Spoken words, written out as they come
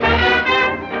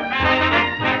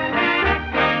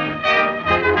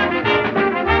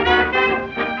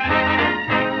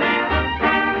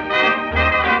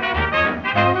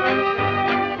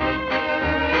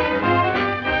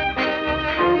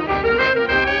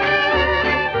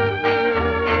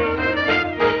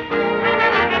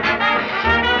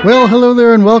Well, hello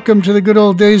there and welcome to the Good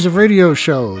Old Days of Radio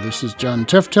show. This is John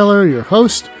Tefteller, your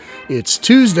host. It's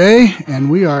Tuesday,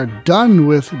 and we are done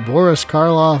with Boris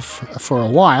Karloff for a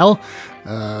while.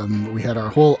 We had our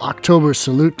whole October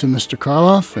salute to Mr.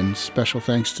 Karloff, and special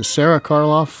thanks to Sarah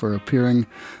Karloff for appearing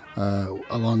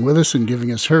along with us and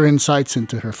giving us her insights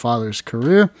into her father's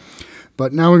career.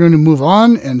 But now we're going to move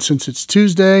on, and since it's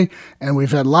Tuesday and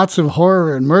we've had lots of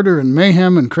horror and murder and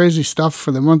mayhem and crazy stuff for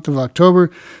the month of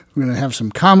October, we're going to have some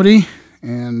comedy,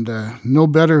 and no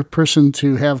better person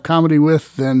to have comedy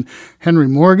with than Henry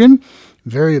Morgan.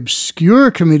 Very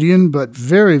obscure comedian, but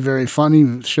very, very funny.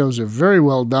 The shows are very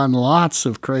well done, lots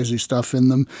of crazy stuff in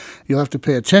them. You'll have to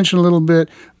pay attention a little bit,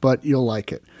 but you'll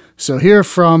like it. So here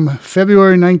from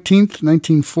February 19th,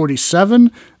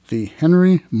 1947, The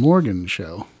Henry Morgan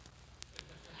Show.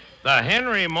 The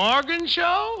Henry Morgan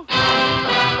Show?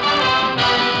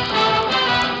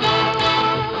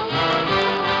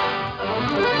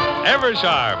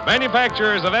 Eversharp,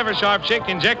 manufacturers of Eversharp Chick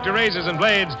Injector Razors and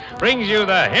Blades, brings you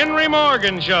the Henry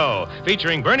Morgan Show,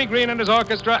 featuring Bernie Green and his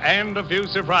orchestra and a few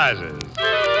surprises.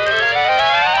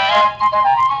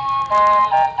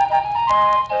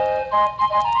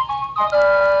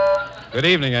 Good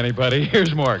evening, anybody.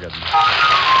 Here's Morgan.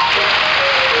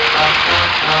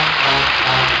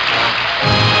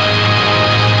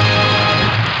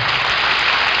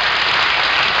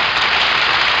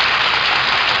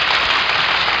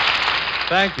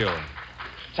 Thank you.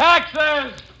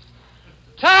 Taxes!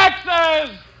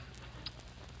 Taxes!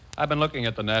 I've been looking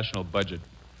at the national budget.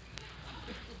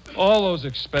 All those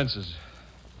expenses.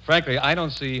 Frankly, I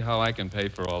don't see how I can pay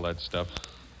for all that stuff.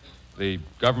 The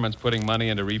government's putting money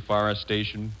into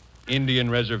reforestation, Indian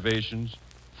reservations,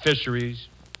 fisheries,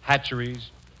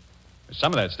 hatcheries.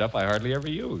 Some of that stuff I hardly ever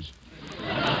use.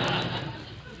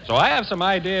 So I have some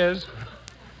ideas.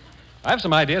 On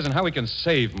how we can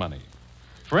save money.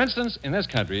 For instance, in this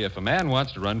country, if a man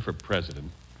wants to run for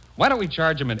president, why don't we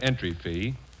charge him an entry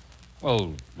fee?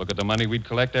 Well, look at the money we'd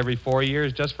collect every 4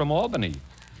 years just from Albany.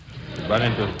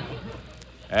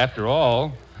 After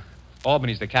all,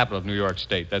 Albany's the capital of New York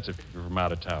State. That's if you're from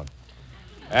out of town.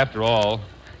 After all,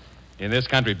 in this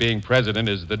country, being president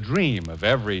is the dream of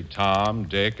every Tom,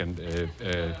 Dick, and,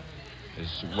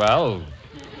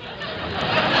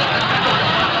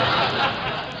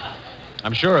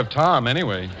 I'm sure of Tom,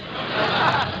 anyway.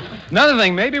 Another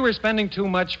thing, maybe we're spending too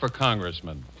much for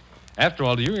congressmen. After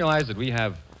all, do you realize that we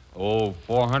have,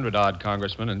 400-odd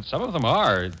congressmen, and some of them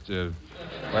are,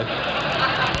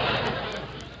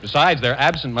 Besides, they're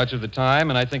absent much of the time,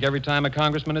 and I think every time a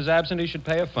congressman is absent, he should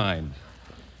pay a fine.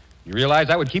 You realize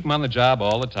that would keep him on the job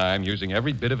all the time, using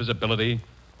every bit of his ability,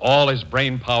 all his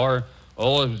brain power,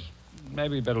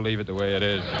 maybe you better leave it the way it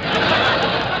is.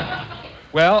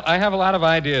 Well, I have a lot of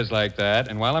ideas like that,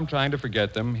 and while I'm trying to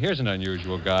forget them, here's an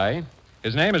unusual guy.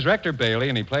 His name is Rector Bailey,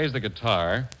 and he plays the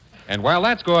guitar. And while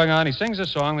that's going on, he sings a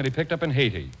song that he picked up in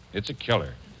Haiti. It's a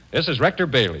killer. This is Rector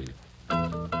Bailey.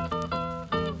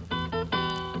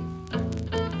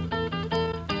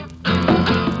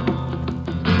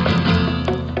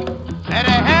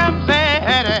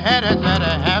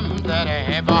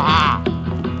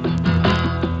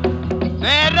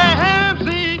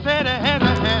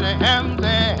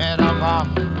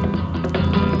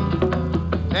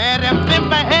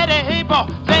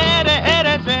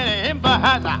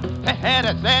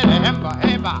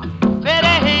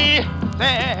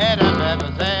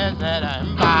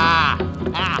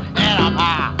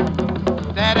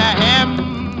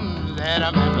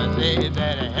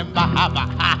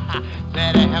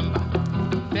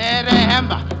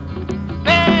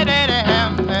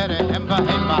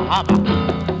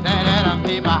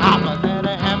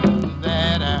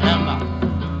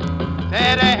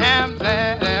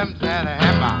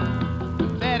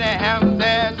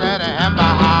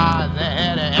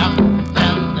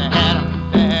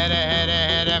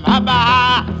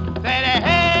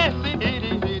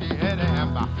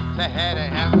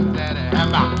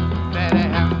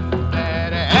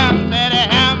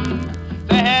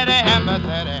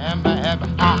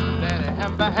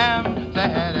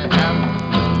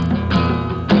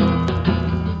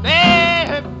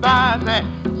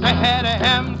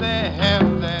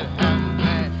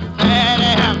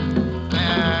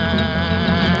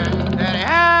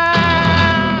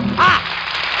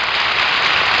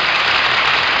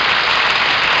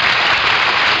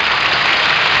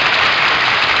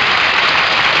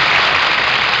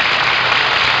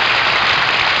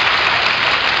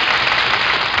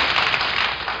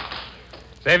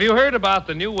 Have you heard about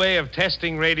the new way of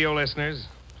testing radio listeners?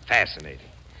 Fascinating.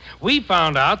 We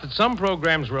found out that some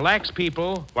programs relax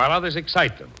people while others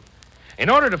excite them. In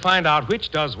order to find out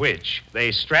which does which,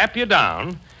 they strap you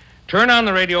down, turn on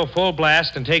the radio full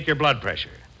blast, and take your blood pressure.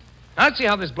 Now, let's see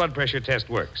how this blood pressure test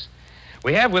works.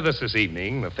 We have with us this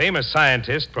evening the famous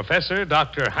scientist, Professor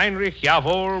Dr. Heinrich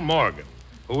Javor Morgan,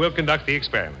 who will conduct the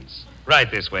experiments. Right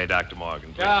this way, Dr.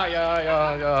 Morgan, please.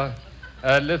 Yeah.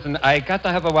 Listen, I got to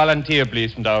have a volunteer,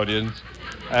 please, from the audience.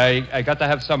 I got to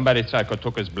have somebody so I could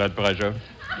took his blood pressure.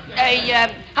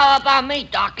 Hey, how about me,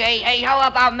 Doc? Hey, how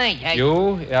about me? Hey.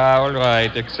 You? Yeah, all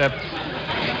right, except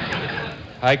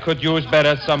I could use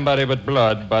better somebody with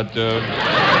blood, but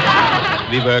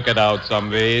we work it out some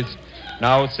ways.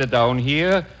 Now sit down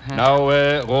here. Now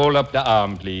roll up the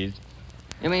arm, please.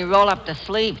 You mean roll up the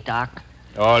sleeve, Doc?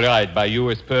 All right, by you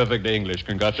is perfect English.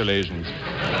 Congratulations.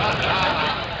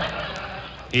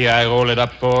 Here, I roll it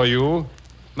up for you.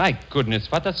 My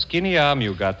goodness, what a skinny arm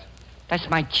you got. That's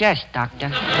my chest, Doctor.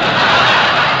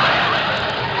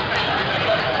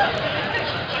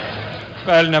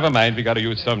 Well, never mind. We got to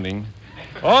use something.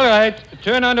 All right,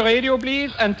 turn on the radio,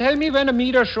 please, and tell me when the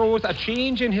meter shows a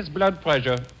change in his blood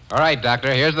pressure. All right,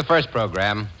 Doctor, here's the first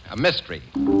program. A mystery.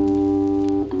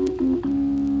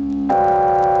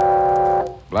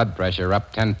 Blood pressure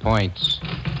up 10 points.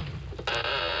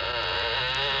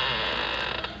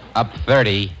 Up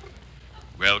 30.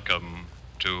 Welcome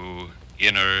to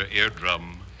Inner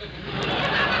Eardrum.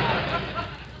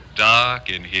 Dark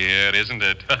in here, isn't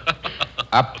it?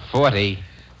 Up 40.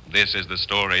 This is the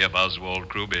story of Oswald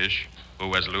Krubish, who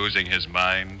was losing his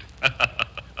mind.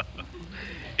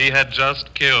 He had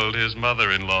just killed his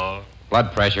mother-in-law.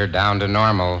 Blood pressure down to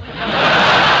normal.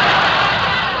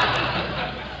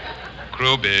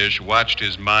 Krubish watched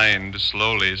his mind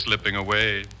slowly slipping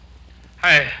away.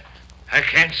 I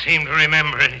can't seem to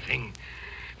remember anything.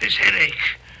 This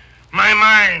headache, my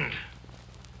mind.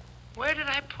 Where did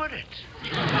I put it?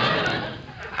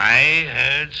 I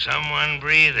heard someone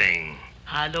breathing.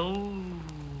 Hello?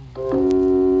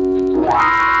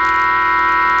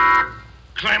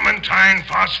 Clementine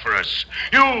Phosphorus.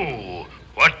 You!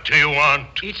 What do you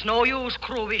want? It's no use,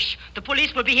 Krubish. The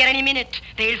police will be here any minute.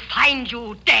 They'll find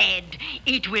you dead.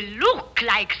 It will look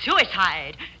like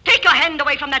suicide. Take your hand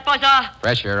away from that buzzer.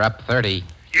 Pressure up 30.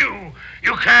 You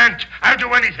can't. I'll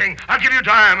do anything. I'll give you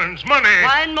diamonds, money.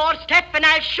 One more step and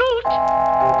I'll shoot.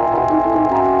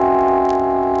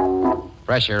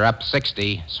 Pressure up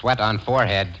 60. Sweat on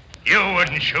forehead. You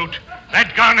wouldn't shoot.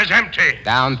 That gun is empty.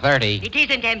 Down 30. It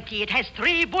isn't empty. It has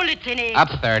 3 bullets in it. Up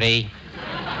 30.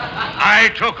 I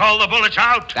took all the bullets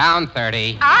out. Down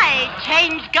 30. I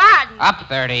changed guns. Up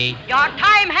 30. Your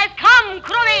time has come,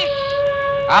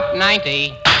 Krubish. Up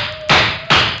 90.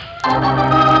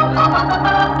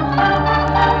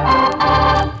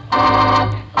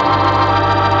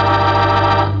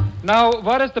 Now,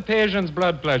 what is the patient's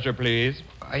blood pressure, please?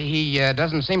 He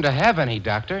doesn't seem to have any,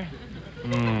 Doctor.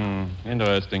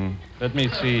 Interesting. Let me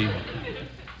see.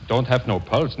 Don't have no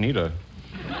pulse, neither.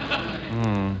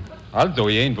 Also,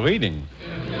 he ain't breathing.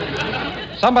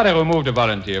 Somebody remove the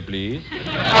volunteer, please.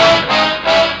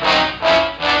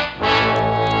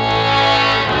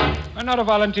 Another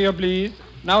volunteer, please.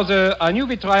 Now, I knew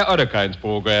we try other kinds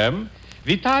program.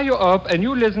 We tie you up and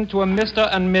you listen to a Mr.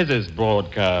 and Mrs.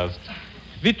 broadcast.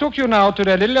 We took you now to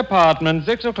their little apartment,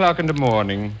 6 o'clock in the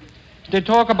morning. They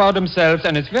talk about themselves,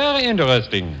 and it's very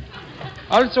interesting.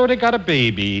 Also, they got a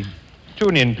baby.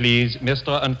 Tune in, please,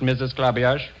 Mr. and Mrs.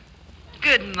 Klabiash.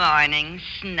 Good morning,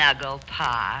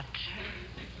 Snugglepot.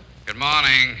 Good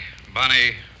morning,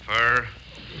 Bunny Fur.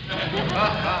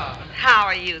 How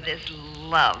are you this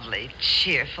lovely,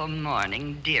 cheerful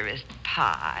morning, dearest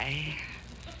Pie?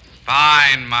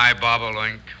 Fine, my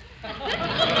bobolink.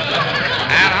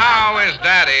 And how is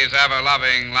Daddy's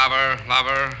ever-loving lover?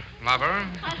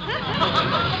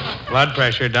 Blood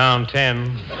pressure down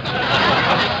 10.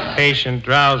 Patient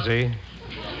drowsy.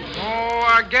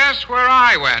 Oh, guess where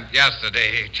I went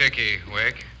yesterday, Chicky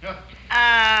Wick.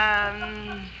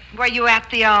 Were you at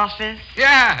the office?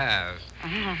 Yes.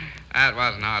 That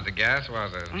wasn't hard to guess,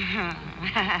 was it?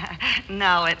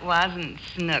 No, it wasn't,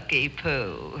 Snooky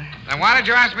Poo. Then why did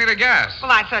you ask me to guess?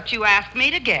 Well, I thought you asked me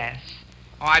to guess.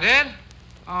 Oh, I did?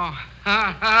 Oh.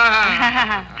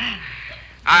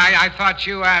 I thought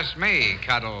you asked me,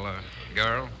 cuddle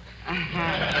girl.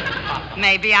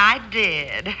 Maybe I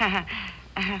did.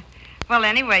 Well,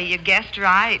 anyway, you guessed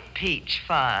right, Peach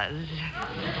Fuzz.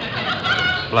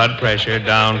 Blood pressure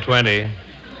down 20.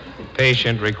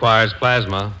 Patient requires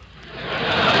plasma.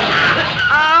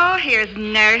 Oh, here's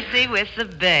Nursey with the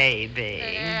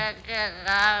baby.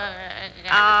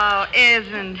 Oh,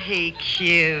 isn't he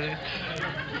cute?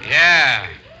 Yeah.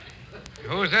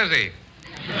 Whose is he?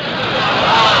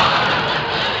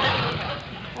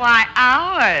 Why,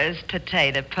 ours, is,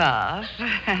 Potato Puff.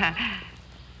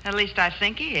 At least I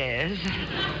think he is.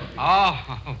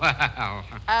 Oh, well.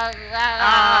 Oh,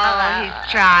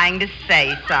 he's trying to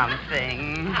say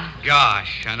something.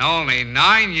 Gosh, and only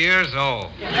 9 years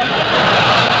old.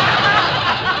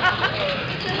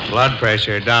 Blood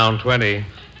pressure down 20.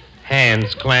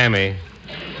 Hands clammy.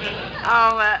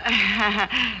 Oh,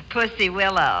 Pussy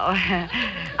Willow.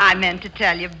 I meant to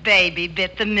tell you Baby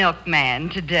bit the milkman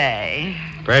today.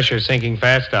 Pressure sinking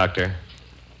fast, Doctor.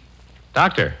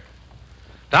 Doctor,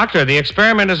 the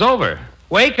experiment is over.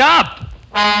 Wake up!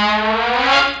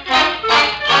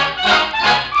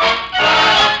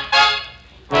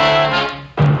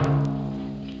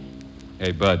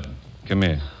 Hey, Bud, come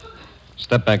here.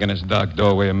 Step back in this dark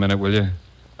doorway a minute, will you?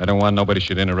 I don't want nobody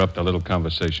should interrupt our little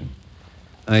conversation.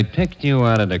 I picked you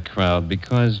out of the crowd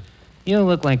because you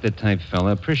look like the type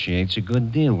fella appreciates a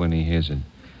good deal when he hears it.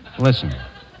 Listen,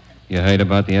 you heard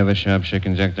about the Eversharp Schick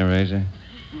Injector Razor?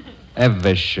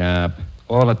 Eversharp.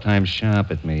 All the time sharp,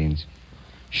 it means.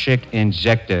 Schick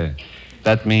Injector.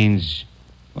 That means,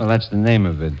 well, that's the name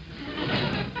of it.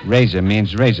 Razor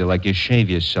means razor, like you shave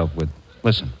yourself with.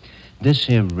 Listen, this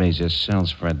here razor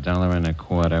sells for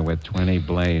 $1.25 with 20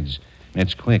 blades. And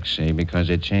it's quick, see, because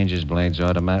it changes blades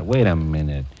automatically. Wait a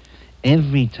minute.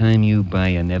 Every time you buy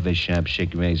an Eversharp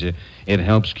Schick razor, it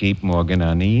helps keep Morgan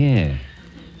on the air.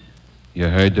 You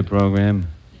heard the program?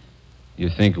 You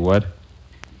think what?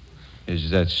 Is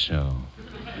that so?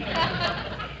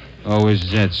 Oh,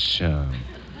 is that so?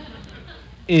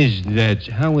 Is that...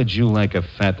 How would you like a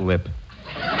fat lip?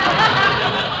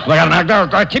 Well,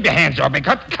 now, keep your hands off me.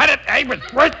 Cut it. Hey,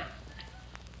 what?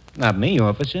 Not me,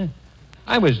 officer.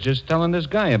 I was just telling this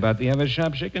guy about the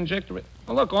Eversharp Schick Injector.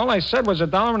 Well, look, all I said was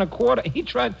 $1.25. He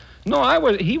tried... No, I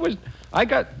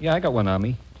got one on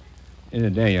me.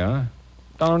 There you are.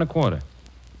 $1.25.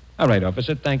 All right,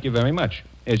 officer, thank you very much.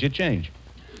 Here's your change.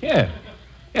 Yeah,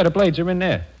 the blades are in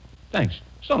there. Thanks.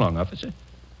 So long, officer.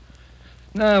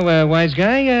 Now, wise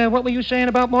guy, what were you saying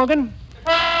about Morgan?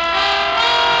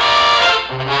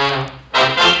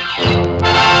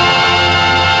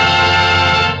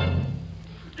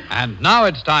 And now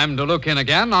it's time to look in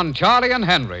again on Charlie and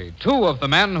Henry, two of the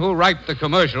men who write the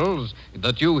commercials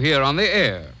that you hear on the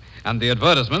air and the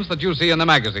advertisements that you see in the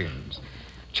magazines.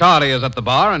 Charlie is at the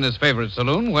bar in his favorite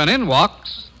saloon when in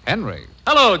walks Henry.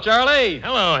 Hello, Charlie.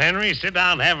 Hello, Henry. Sit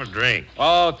down and have a drink.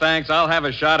 Oh, thanks. I'll have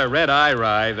a shot of Red Eye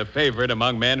Rye, the favorite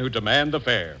among men who demand the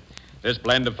fare. This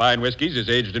blend of fine whiskeys is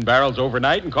aged in barrels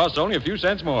overnight and costs only a few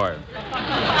cents more. Well,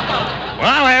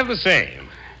 I'll have the same.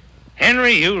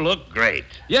 Henry, you look great.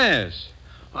 Yes.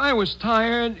 I was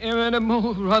tired,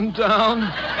 irritable, run down.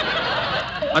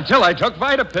 Until I took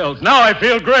Vita pills. Now I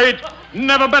feel great.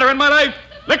 Never better in my life.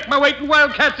 Lick my weight in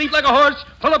Wildcats, eat like a horse,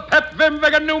 full of pep, vim,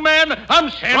 vigor, new man. I'm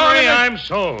strong. Henry, I'm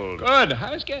sold. Good.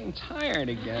 I was getting tired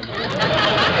again.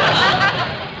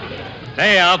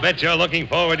 Hey, I'll bet you're looking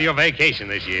forward to your vacation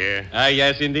this year.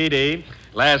 Yes, indeedy.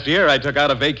 Last year, I took out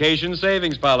a vacation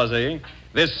savings policy.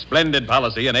 This splendid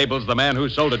policy enables the man who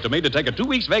sold it to me to take a 2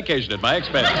 weeks vacation at my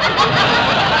expense.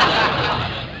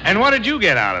 And what did you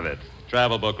get out of it?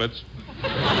 Travel booklets.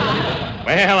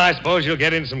 Well, I suppose you'll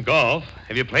get in some golf.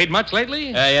 Have you played much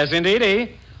lately? Yes,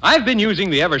 indeedy. I've been using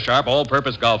the Eversharp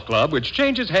All-Purpose Golf Club, which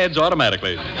changes heads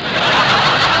automatically.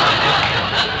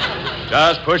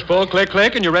 Just push, pull, click,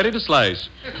 click, and you're ready to slice.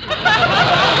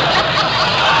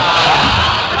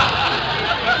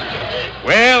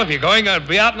 Well, if you're going to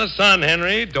be out in the sun,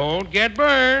 Henry, don't get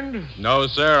burned. No,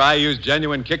 sir. I use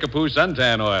genuine Kickapoo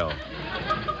suntan oil.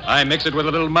 I mix it with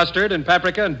a little mustard and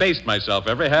paprika and baste myself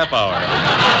every half hour.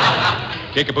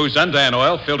 Kickapoo suntan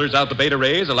oil filters out the beta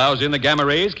rays, allows in the gamma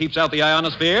rays, keeps out the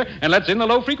ionosphere, and lets in the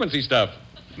low-frequency stuff.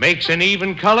 Makes an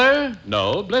even color?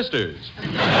 No, blisters.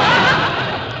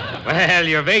 Well,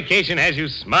 your vacation has you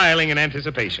smiling in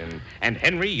anticipation. And,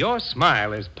 Henry, your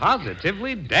smile is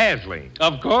positively dazzling.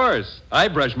 Of course. I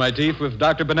brush my teeth with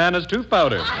Dr. Banana's tooth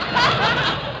powder.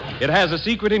 It has a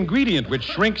secret ingredient which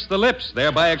shrinks the lips,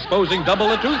 thereby exposing double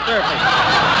the tooth surface.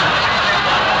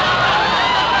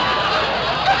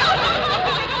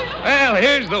 Well,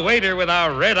 here's the waiter with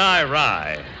our Red Eye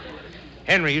Rye.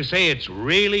 Henry, you say it's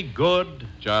really good?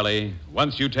 Charlie,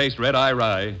 once you taste Red Eye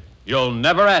Rye, you'll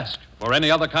never ask for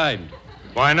any other kind.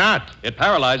 Why not? It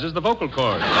paralyzes the vocal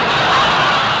cord.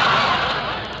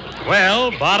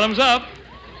 Well, bottoms up.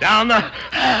 Down the...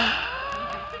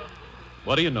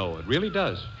 What do you know? It really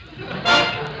does.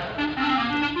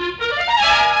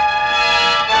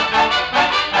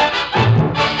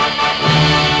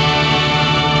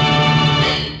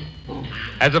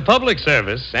 As a public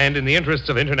service and in the interests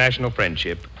of international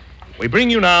friendship, We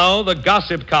bring you now the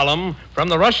gossip column from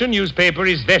the Russian newspaper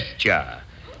Izvestia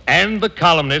and the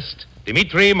columnist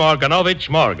Dmitry Morganovich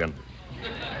Morgan.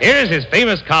 Here is his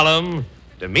famous column,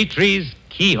 Dmitry's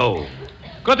Keyhole.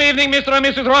 Good evening, Mr. and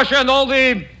Mrs. Russia, and all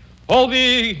the...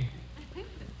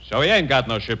 So he ain't got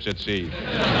no ships at sea.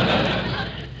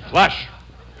 Flush.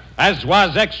 As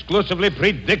was exclusively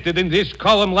predicted in this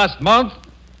column last month,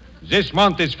 this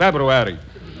month is February.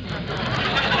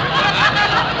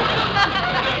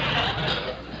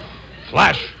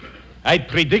 Flash. I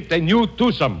predict a new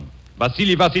twosome.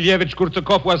 Vasily Vasilyevich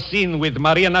Kurtsakov was seen with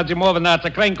Maria Nazimovna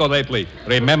Tsakrenko lately.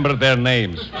 Remember their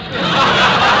names.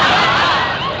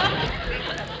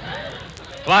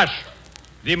 Flash.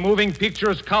 The moving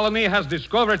pictures colony has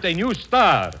discovered a new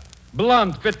star.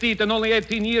 Blonde, petite, and only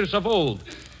 18 years of old.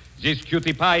 This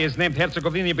cutie pie is named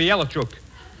Herzegovina Bielachuk.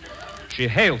 She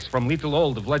hails from little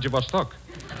old Vladivostok.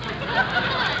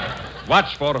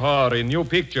 Watch for her in new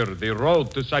picture, The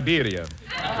Road to Siberia.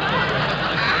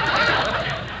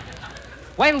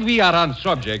 While we are on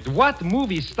subject, what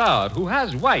movie star who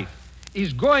has wife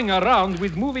is going around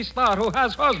with movie star who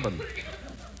has husband?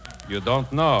 You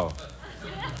don't know.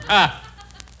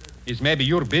 Is maybe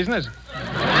your business?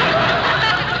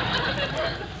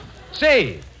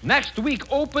 Say, next week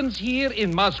opens here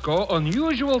in Moscow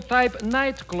Unusual Type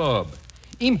nightclub.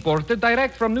 Imported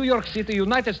direct from New York City,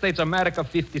 United States, America,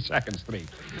 52nd Street.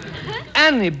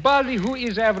 Anybody who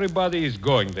is everybody is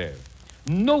going there.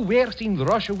 Nowhere in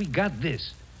Russia we got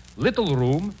this. Little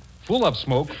room, full of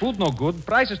smoke, food no good,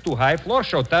 prices too high, floor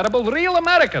show terrible, real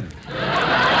American.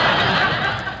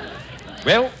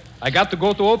 Well, I got to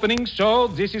go to opening, so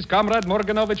this is Comrade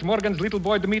Morganovich Morgan's little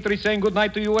boy Dmitry saying good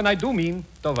night to you, and I do mean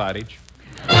Tovarich.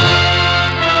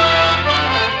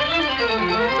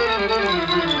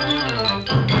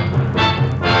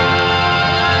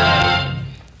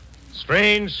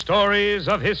 Strange stories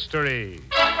of history.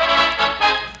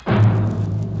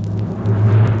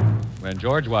 When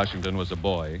George Washington was a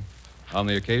boy, on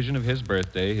the occasion of his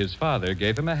birthday, his father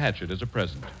gave him a hatchet as a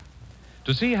present.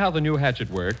 To see how the new hatchet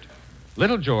worked,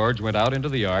 little George went out into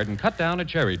the yard and cut down a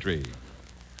cherry tree.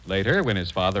 Later, when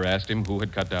his father asked him who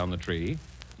had cut down the tree,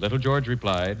 little George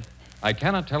replied, "I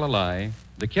cannot tell a lie.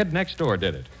 The kid next door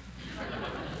did it."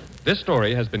 This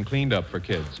story has been cleaned up for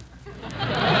kids.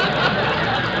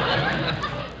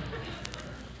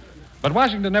 But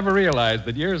Washington never realized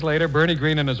that years later, Bernie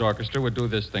Green and his orchestra would do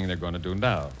this thing they're going to do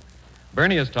now.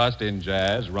 Bernie has tossed in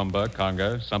jazz, rumba,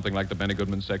 conga, something like the Benny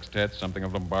Goodman Sextet, something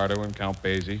of Lombardo and Count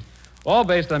Basie, all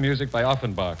based on music by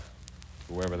Offenbach,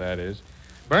 whoever that is.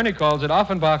 Bernie calls it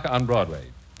Offenbach on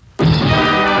Broadway.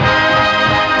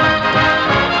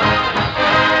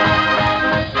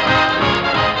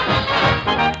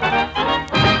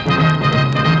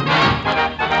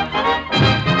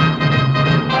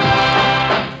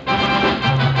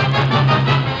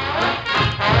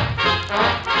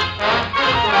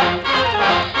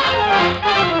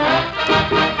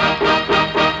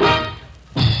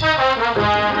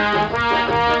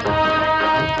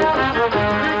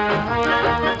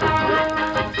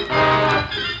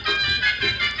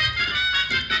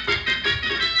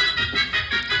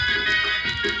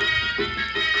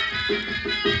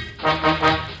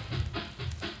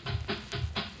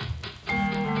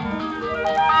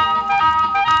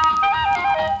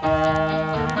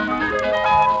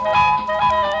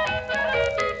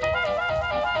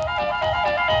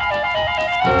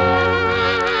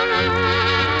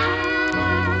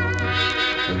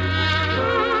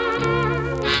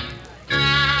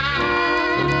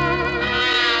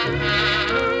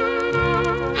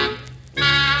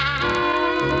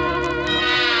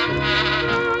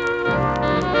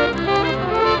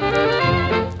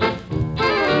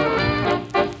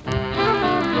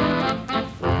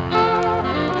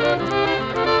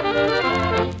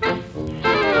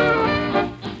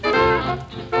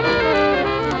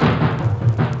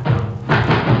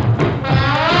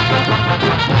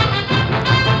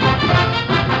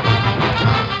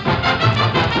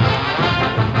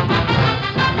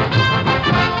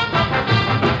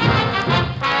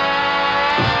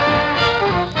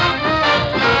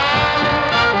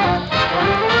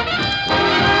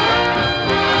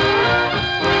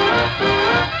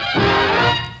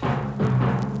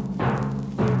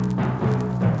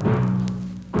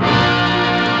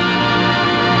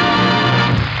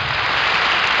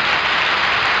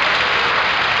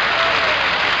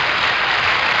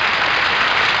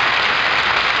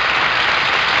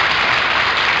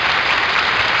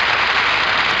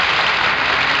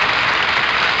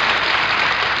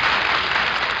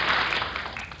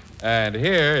 And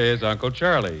here is Uncle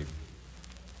Charlie.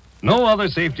 No other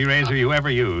safety razor you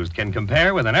ever used can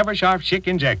compare with an Eversharp Schick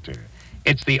Injector.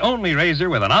 It's the only razor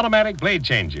with an automatic blade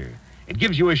changer. It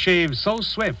gives you a shave so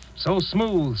swift, so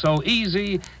smooth, so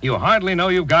easy, you hardly know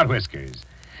you've got whiskers.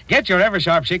 Get your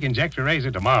Eversharp Schick Injector razor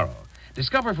tomorrow.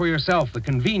 Discover for yourself the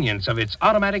convenience of its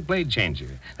automatic blade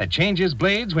changer that changes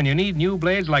blades when you need new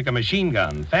blades like a machine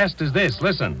gun. Fast as this.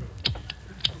 Listen.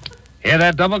 Hear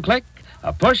that double click?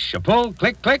 A push, a pull,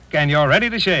 click, click, and you're ready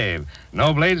to shave.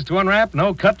 No blades to unwrap,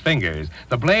 no cut fingers.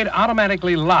 The blade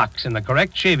automatically locks in the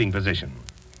correct shaving position.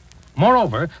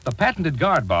 Moreover, the patented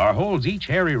guard bar holds each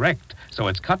hair erect, so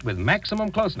it's cut with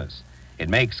maximum closeness. It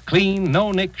makes clean,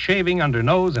 no-nick shaving under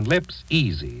nose and lips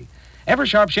easy.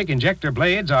 Eversharp Schick Injector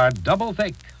blades are double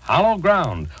thick, hollow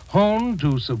ground, honed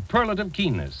to superlative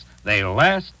keenness. They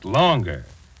last longer.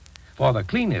 For the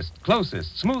cleanest,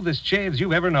 closest, smoothest shaves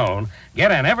you've ever known,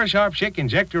 get an Eversharp Schick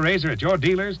Injector razor at your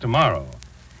dealers tomorrow.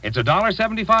 It's a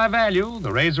 $1.75 value,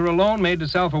 the razor alone made to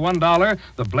sell for $1,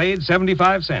 the blade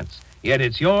 75 cents. Yet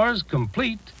it's yours,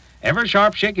 complete,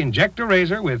 Eversharp Schick Injector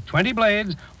razor with 20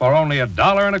 blades for only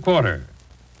 $1.25.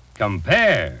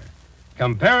 Compare.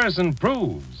 Comparison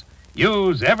proves.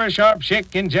 Use Eversharp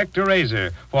Schick Injector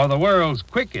razor for the world's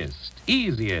quickest,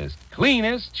 easiest,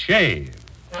 cleanest shave.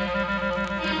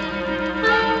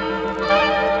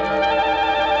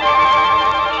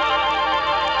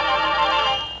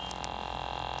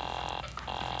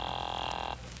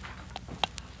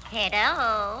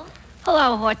 Hello.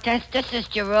 Hello, Hortense. This is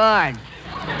Gerard.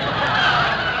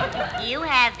 You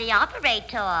have the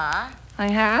operator. I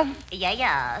have?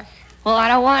 Yes. Well, I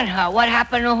don't want her. What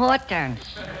happened to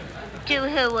Hortense? To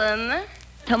whom?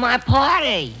 To my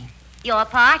party. Your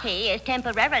party is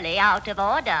temporarily out of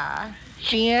order.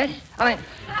 She is?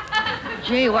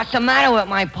 Gee, what's the matter with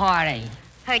my party?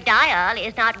 Her dial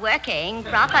is not working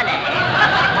properly.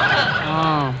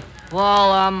 Oh.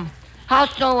 Well, how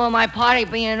soon will my party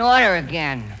be in order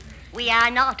again? We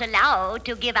are not allowed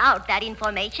to give out that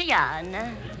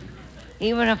information.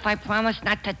 Even if I promise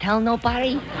not to tell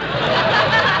nobody?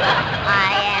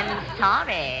 I am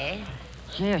sorry.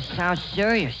 Gee, it sounds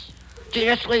serious. Gee,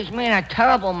 this leaves me in a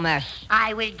terrible mess.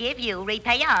 I will give you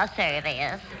repair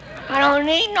service. I don't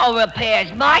need no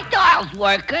repairs. My dial's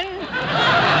working.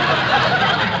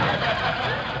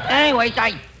 Anyways,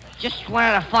 I just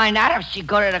wanted to find out if she'd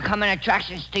go to the Coming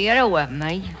Attractions Theater with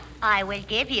me. I will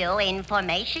give you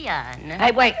information.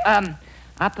 Hey, wait,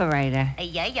 operator.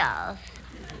 Yes.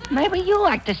 Maybe you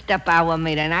like to step out with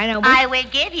me tonight. I will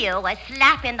give you a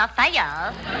slap in the face.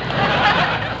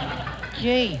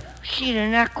 Gee, she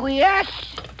didn't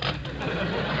acquiesce.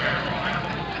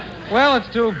 Well, it's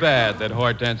too bad that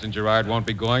Hortense and Gerard won't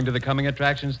be going to the Coming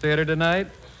Attractions Theater tonight.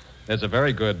 There's a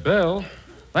very good bill.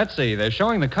 Let's see, they're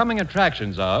showing the coming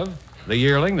attractions of The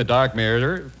Yearling, The Dark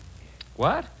Mirror.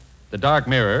 What? The Dark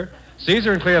Mirror,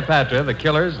 Caesar and Cleopatra, The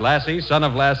Killers, Lassie, Son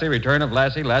of Lassie, Return of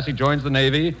Lassie, Lassie Joins the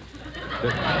Navy,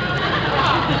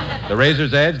 The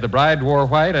Razor's Edge, The Bride Wore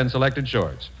White, and Selected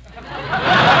Shorts.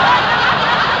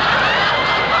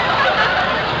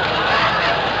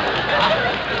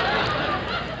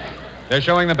 They're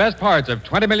showing the best parts of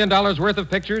 $20 million worth of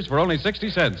pictures for only 60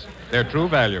 cents. Their true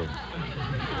value.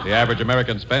 The average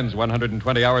American spends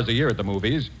 120 hours a year at the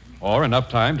movies, or enough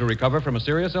time to recover from a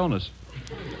serious illness.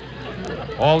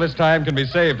 All this time can be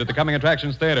saved at the Coming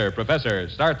Attractions Theater. Professor,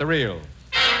 start the reel.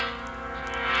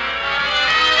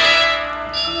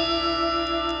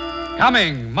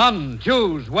 Coming, Mun,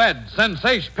 choose, wed,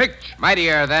 sensation pitch.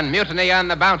 Mightier than Mutiny on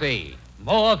the Bounty.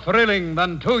 More thrilling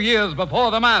than 2 years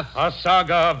before the mass. A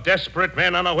saga of desperate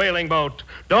men on a whaling boat.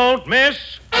 Don't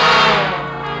miss.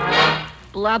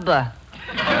 Blubber.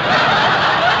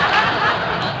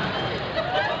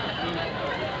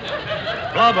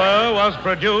 Blubber was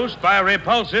produced by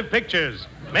Repulsive Pictures,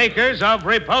 makers of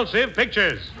Repulsive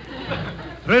Pictures.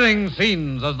 Thrilling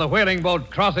scenes as the whaling boat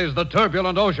crosses the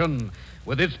turbulent ocean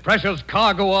with its precious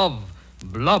cargo of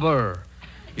blubber.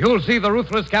 You'll see the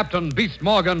ruthless captain, Beast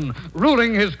Morgan,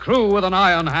 ruling his crew with an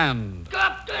iron hand.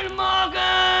 Captain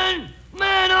Morgan!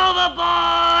 Man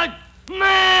overboard!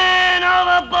 Man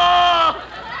overboard!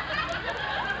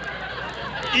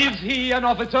 Is he an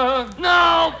officer?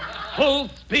 No! Full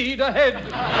speed ahead.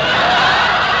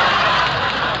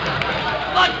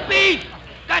 But Beast!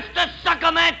 That's the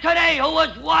sucker man today who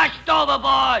was washed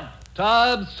overboard!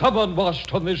 Tired someone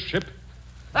washed on this ship.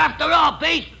 After all,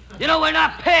 Beast, you know we're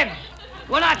not pigs.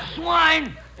 We're not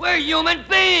swine. We're human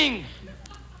beings.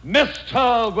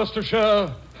 Mr.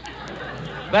 Worcestershire.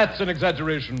 That's an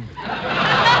exaggeration.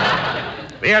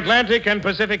 The Atlantic and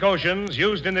Pacific Oceans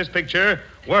used in this picture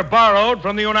were borrowed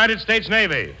from the United States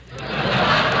Navy.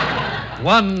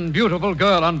 One beautiful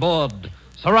girl on board,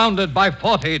 surrounded by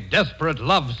 40 desperate,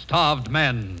 love-starved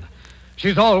men.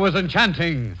 She's always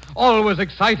enchanting, always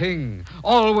exciting,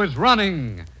 always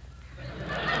running.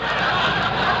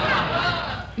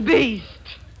 Beast.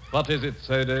 What is it,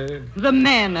 Sadie? The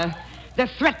men, they're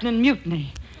threatening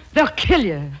mutiny. They'll kill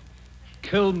you.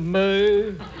 Kill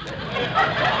me?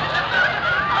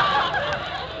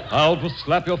 I'll just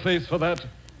slap your face for that.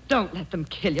 Don't let them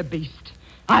kill you, Beast.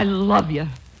 I love you.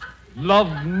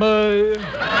 Love me?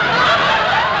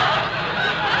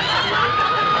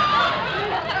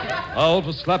 I'll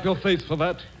just slap your face for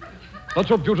that. But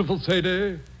you're beautiful,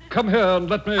 Sadie. Come here and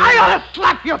let me... I ought to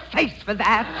slap your face for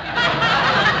that.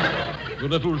 You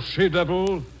little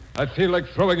she-devil. I feel like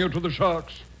throwing you to the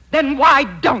sharks. Then why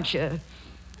don't you?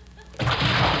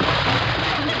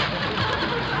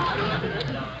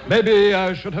 Maybe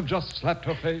I should have just slapped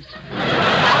her face.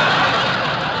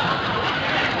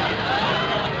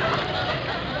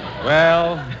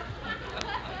 Well,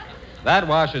 that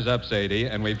washes up, Sadie,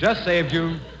 and we've just saved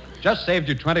you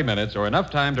 20 minutes or enough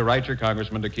time to write your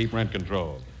congressman to keep rent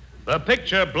control. The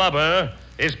picture Blubber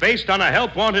is based on a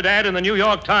help-wanted ad in the New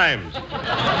York Times.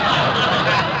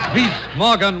 Beast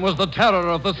Morgan was the terror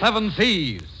of the 7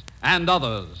 Seas and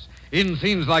others. In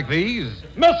scenes like these,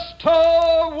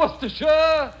 Mr.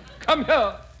 Worcestershire, come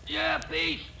here. Yeah,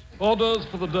 Beast. Orders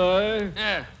for the day.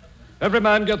 Yeah. Every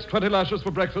man gets 20 lashes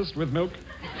for breakfast with milk.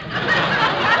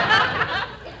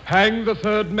 Hang the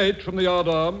third mate from the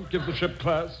yardarm. Give the ship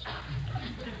class.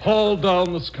 Haul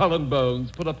down the skull and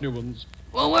bones. Put up new ones.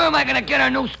 Well, where am I going to get a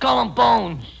new skull and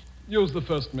bones? Use the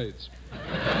first mates.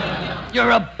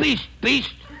 You're a beast.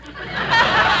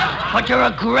 But you're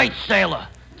a great sailor.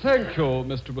 Thank you,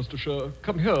 Mr. Worcestershire.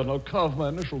 Come here and I'll carve my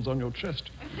initials on your chest.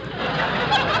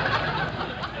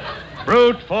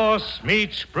 Brute force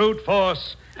meets brute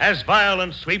force as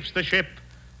violence sweeps the ship.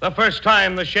 The first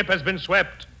time the ship has been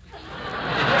swept.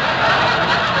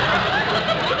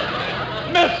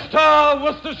 Mr.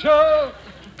 Worcestershire,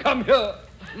 come here.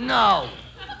 No.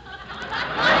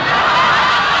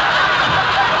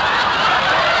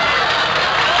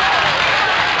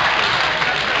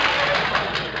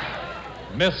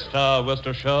 Mr.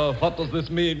 Worcestershire, what does this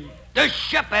mean? The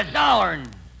ship is ourn.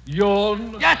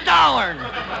 Yourn? Yes, ourn.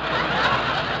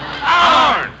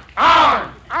 Ourn!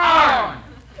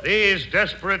 These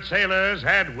desperate sailors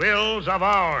had wills of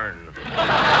ourn.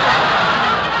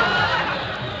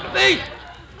 Beast,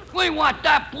 we want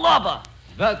that blubber.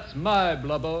 That's my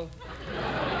blubber.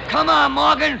 Come on,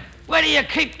 Morgan. Where do you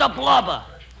keep the blubber?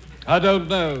 I don't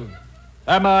know.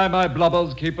 Am I my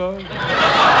blubber's keeper?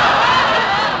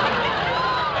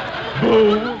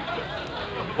 Boo!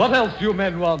 What else do you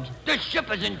men want? This ship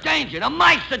is in danger. The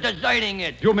mice are deserting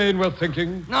it. You mean we're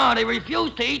thinking? No, they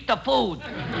refuse to eat the food.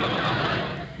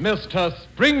 Mr.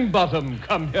 Springbottom,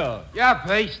 come here. Yeah,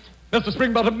 Beast. Mr.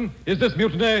 Springbottom, is this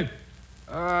mutiny?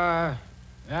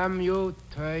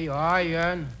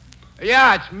 M-U-T-I-N.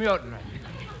 Yeah, it's mutiny.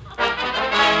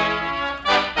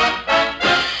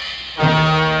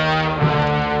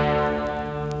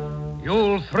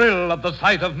 you'll thrill at the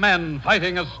sight of men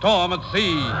fighting a storm at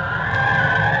sea.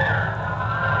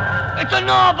 It's a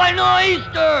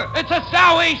nor'easter. It's a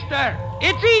sou'easter.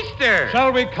 It's Easter.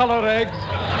 Shall we color eggs?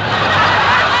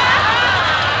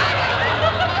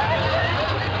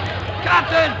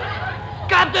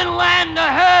 Captain, land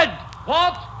ahead.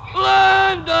 What?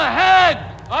 Land ahead.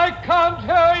 I can't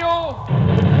hear you.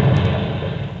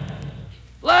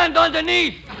 Land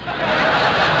underneath.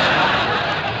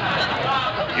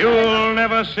 You'll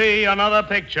never see another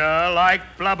picture like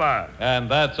Blubber. And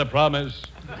that's a promise.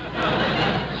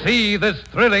 See this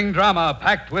thrilling drama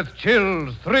packed with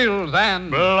chills, thrills, and...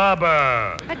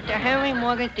 Blubber. At the Henry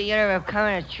Morgan Theater of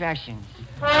Current Attractions.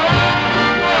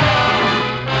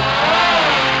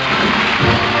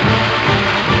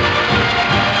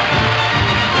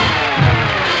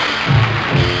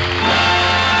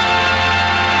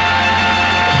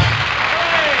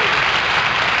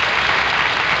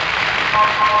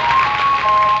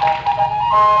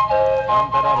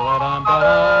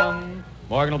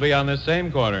 Morgan will be on this same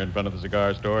corner in front of the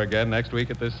cigar store again next week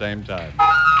at this same time.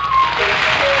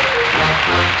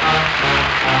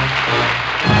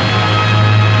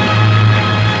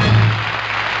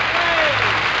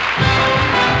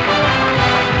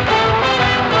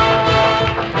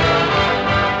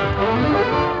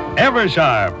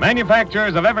 Eversharp,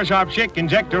 manufacturers of Eversharp Chic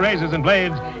injector razors and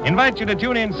blades, invite you to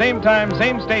tune in same time,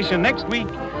 same station next week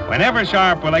when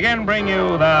Eversharp will again bring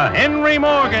you the Henry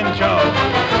Morgan Show.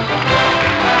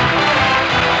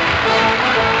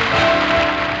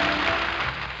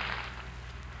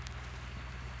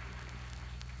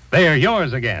 They're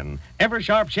yours again.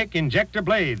 Eversharp Chick Injector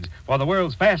Blades for the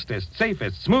world's fastest,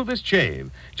 safest, smoothest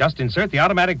shave. Just insert the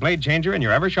automatic blade changer in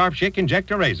your Eversharp Chick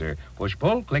Injector razor. Push,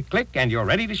 pull, click, click, and you're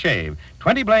ready to shave.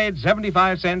 20 blades,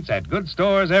 75 cents at good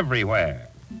stores everywhere.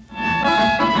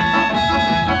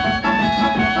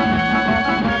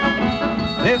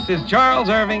 This is Charles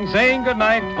Irving saying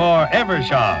goodnight for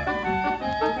Eversharp.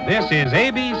 This is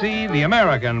ABC, the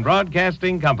American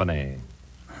Broadcasting Company.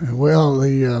 Well,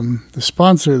 the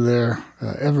sponsor there,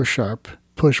 Eversharp,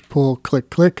 push, pull,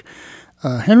 click, click.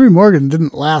 Henry Morgan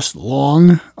didn't last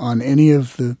long on any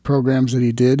of the programs that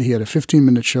he did. He had a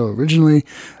 15-minute show originally.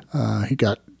 He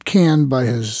got canned by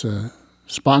his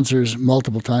sponsors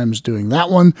multiple times doing that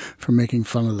one for making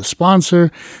fun of the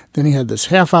sponsor. Then he had this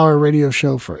half-hour radio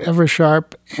show for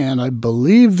Eversharp, and I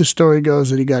believe the story goes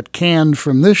that he got canned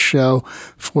from this show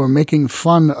for making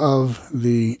fun of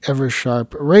the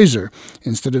Eversharp razor.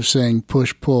 Instead of saying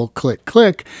push, pull, click,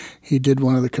 click, he did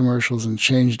one of the commercials and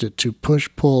changed it to push,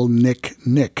 pull, nick,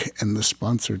 nick, and the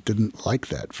sponsor didn't like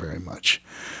that very much.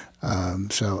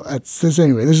 So that's this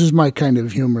anyway. This is my kind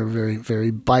of humor, very,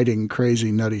 very biting,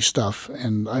 crazy, nutty stuff.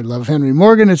 And I love Henry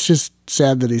Morgan. It's just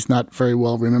sad that he's not very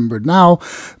well remembered now.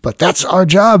 But that's our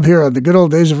job here on the Good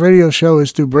Old Days of Radio show,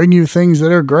 is to bring you things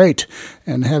that are great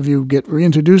and have you get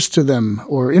reintroduced to them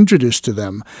or introduced to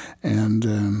them,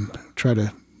 and try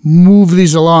to move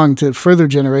these along to further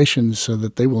generations so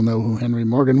that they will know who Henry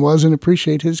Morgan was and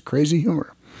appreciate his crazy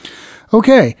humor.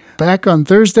 Okay, back on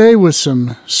Thursday with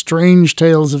some strange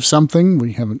tales of something.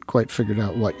 We haven't quite figured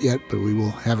out what yet, but we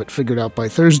will have it figured out by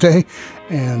Thursday.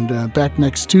 And back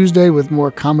next Tuesday with more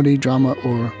comedy, drama,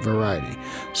 or variety.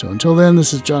 So until then,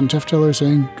 this is John Tefteller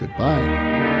saying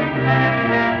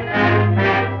goodbye.